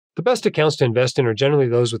The best accounts to invest in are generally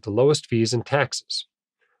those with the lowest fees and taxes.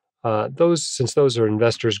 Since those are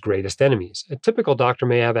investors' greatest enemies. A typical doctor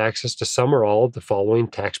may have access to some or all of the following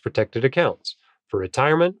tax-protected accounts. For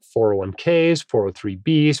retirement, 401ks,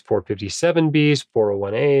 403bs, 457bs,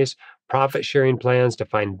 401as, profit-sharing plans,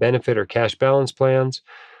 defined benefit or cash balance plans.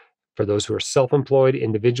 For those who are self-employed,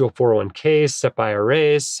 individual 401ks,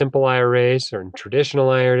 SEP-IRAs, SIMPLE-IRAs, or traditional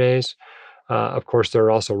IRAs. Of course, there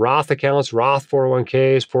are also Roth accounts, Roth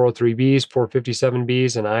 401ks, 403bs,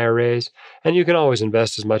 457bs, and IRAs, and you can always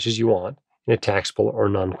invest as much as you want in a taxable or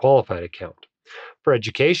non-qualified account. For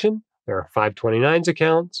education, there are 529s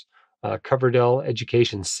accounts, Coverdell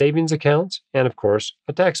education savings accounts, and of course,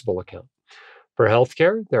 a taxable account. For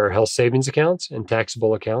healthcare, there are health savings accounts and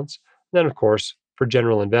taxable accounts. And then, of course, for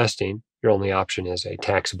general investing, your only option is a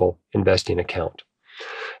taxable investing account.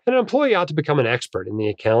 An employee ought to become an expert in the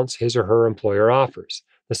accounts his or her employer offers.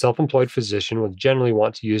 The self-employed physician would generally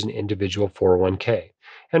want to use an individual 401k,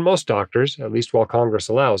 and most doctors, at least while Congress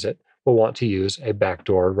allows it, will want to use a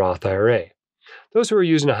backdoor Roth IRA. Those who are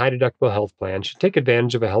using a high-deductible health plan should take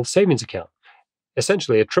advantage of a health savings account,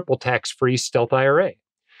 essentially a triple tax-free stealth IRA.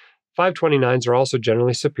 529s are also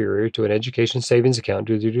generally superior to an education savings account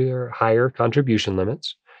due to their higher contribution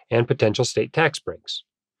limits and potential state tax breaks.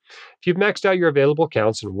 If you've maxed out your available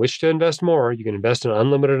accounts and wish to invest more, you can invest an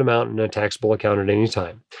unlimited amount in a taxable account at any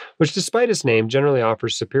time, which despite its name generally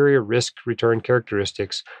offers superior risk-return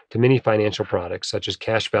characteristics to many financial products such as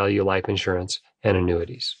cash value life insurance and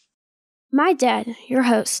annuities. My dad, your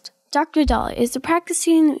host, Dr. Dahl, is a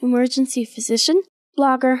practicing emergency physician,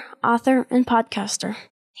 blogger, author, and podcaster.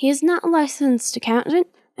 He is not a licensed accountant,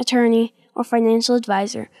 attorney, or financial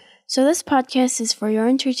advisor, so this podcast is for your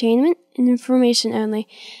entertainment and information only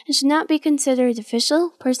and should not be considered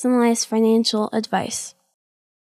official, personalized financial advice.